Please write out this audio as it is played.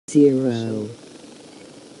0.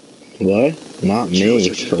 What? Not me.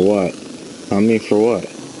 For what? Not me for what?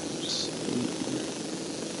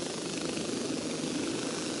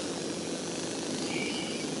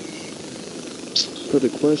 Put a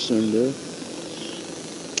question, bro.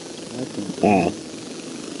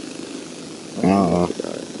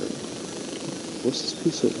 What's this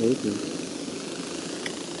piece of paper?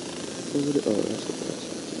 Oh, that's the best.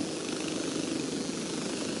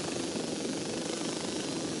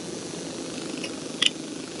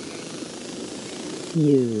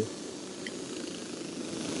 You.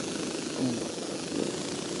 Oh my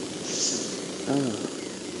god.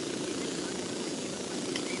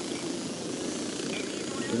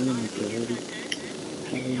 Damn it, daddy.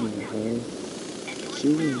 How in the hell?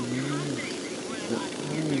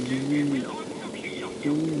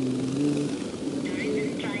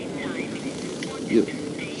 Yo.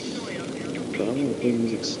 Bro, I wanna play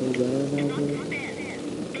music so bad now, bro.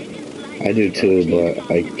 I do too,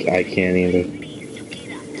 but I can't either.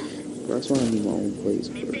 Bro, that's why I need my own place,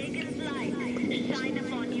 bro.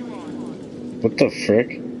 What the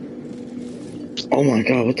frick? Oh my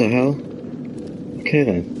god, what the hell? Okay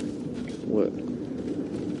then. What?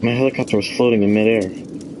 My helicopter was floating in midair.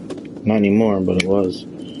 Not anymore, but it was.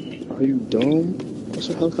 Are you dumb? What's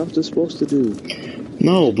a helicopter supposed to do?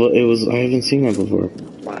 No, but it was. I haven't seen that before.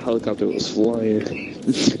 My helicopter was flying.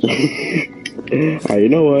 Alright, you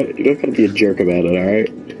know what? You don't gotta be a jerk about it, alright?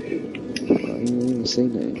 I didn't even say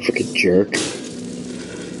that. Freaking jerk.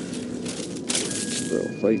 Bro,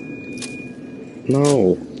 fight.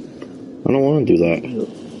 No. I don't want to do that.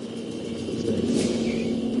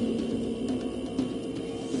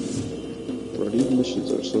 Bro, these missions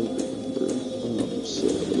are so big, bro. I'm so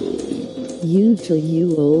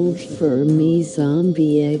You old for me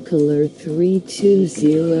zombie Eckler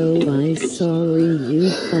 320 I sorry you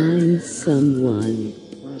find someone.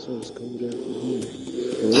 Might as well just go there for me.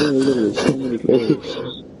 There are literally so many players.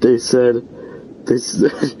 They said,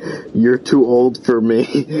 you're too old for me.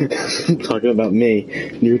 Talking about me.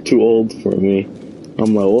 You're too old for me.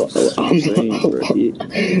 I'm like, what?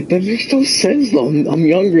 That makes no sense though. I'm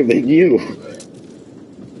younger than you.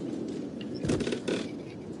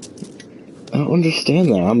 I don't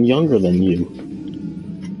understand that. I'm younger than you.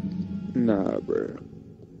 Nah, bro.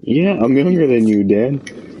 Yeah, I'm younger than you, Dan.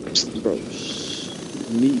 Bro,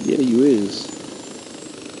 me, yeah, you is.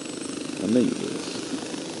 I know you is.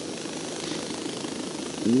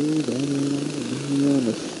 You better not be on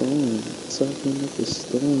the phone talking up a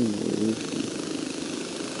storm, bro.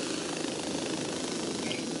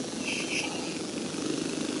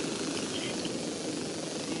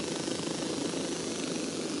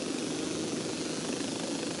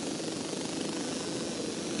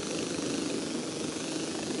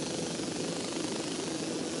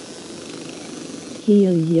 He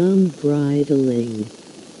a young bridling.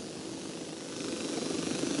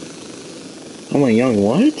 I'm a young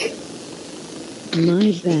what?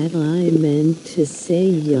 My bad, I meant to say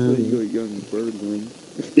young. You're a young birdling.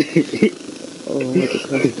 Oh, I'm about to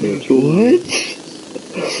crash into a tree. What?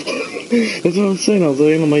 That's what I'm saying. I was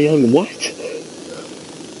like, I'm a young what?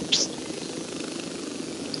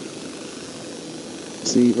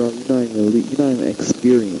 See, bro, you're not even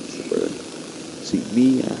experienced, bro. See,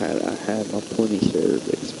 me, I had my plenty share of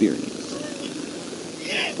experience.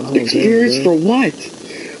 Oh, experience for what?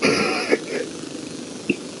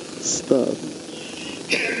 Stuff.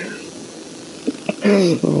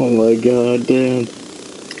 Oh my god, damn.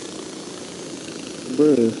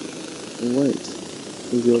 Bruh, what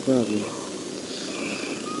is your problem?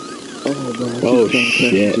 Oh, bro, I keep trying to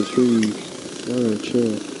crash into trees. Bruh,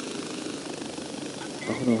 chill. I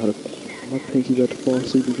don't know how to... My pinky about to fall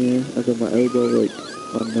asleep again. I got my elbow, like,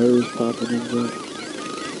 my nerves popping and jump. I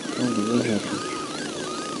don't know what happened.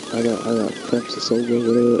 I got sepsis over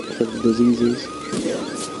whatever fucking diseases.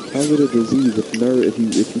 How is it a disease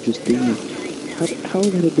if you just breathe? How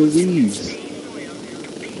is that a disease?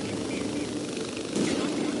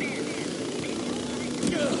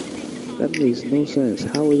 That makes no sense.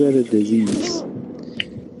 How is that a disease?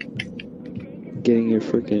 Getting your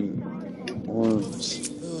freaking arms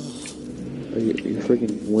or your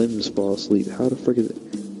freaking limbs fall asleep. How the frick is it?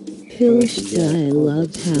 Pilshed, I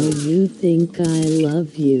love how you think I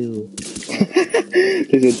love you.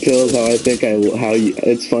 They said, Pills, how I think how you,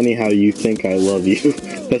 it's funny how you think I love you.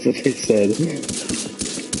 That's what they said.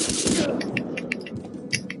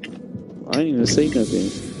 I didn't even say nothing.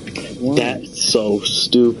 Why? That's so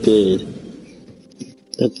stupid.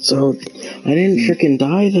 That's so... I didn't freaking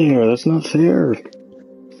die there. That's not fair.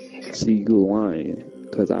 See, you lying.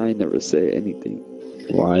 Because I never said anything.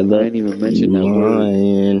 Why I didn't even mention that word.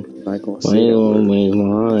 lying? I'm not gonna Why say you that word. always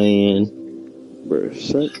lying? Bro,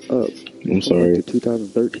 shut up. I'm sorry. Like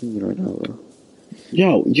 2013 right now, bro.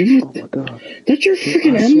 Yo, you. Oh my god. That's your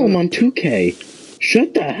freaking emblem on 2K.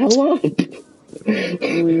 Shut the hell up. I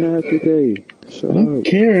don't even have 2K. Shut I don't up.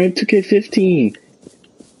 care. I have 2K15.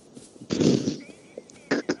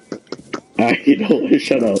 Alright, you know what?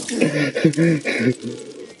 Shut up.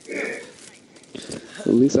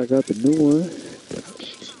 At least I got the new one.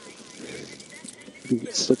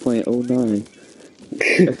 Still playing 09.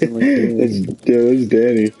 Acting like that's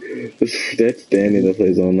Danny. That's Danny that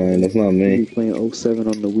plays 09. That's not I me. be playing 07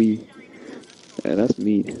 on the Wii. Yeah, that's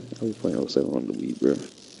me. I was playing 07 on the Wii, bro.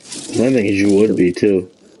 My thing is you would be too.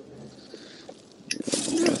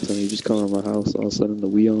 I was telling you, just come to my house, all of a sudden the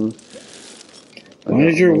Wii on. Why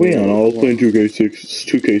is your Wii on? I was playing 2K6,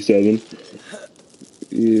 2K7.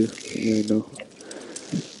 Yeah, I know.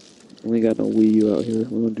 We ain't got no Wii U out here.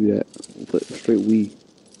 We don't do that. We'll put straight Wii.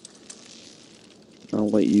 I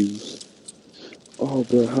don't like use. Oh,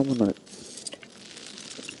 bro, how am I not?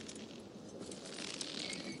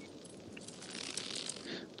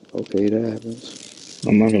 Okay, that happens.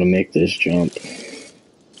 I'm not gonna make this jump.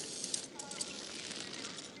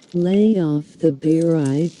 Lay off the beer.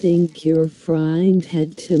 I think your friend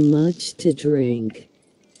had too much to drink.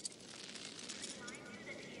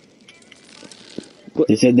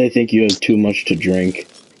 They said they think you have too much to drink.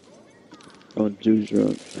 Oh, juice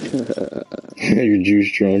drunk. You're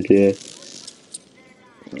juice drunk, yeah.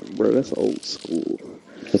 Bro, that's old school.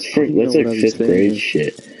 That's like 5th grade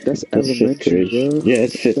shit. That's That's 5th elementary, grade. bro. Yeah,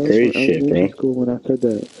 that's 5th grade shit, bro. School when I heard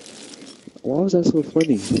that. Why was that so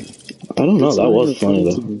funny? I don't know. That was funny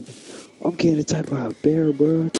To though. me. I'm getting attacked by a bear, bro.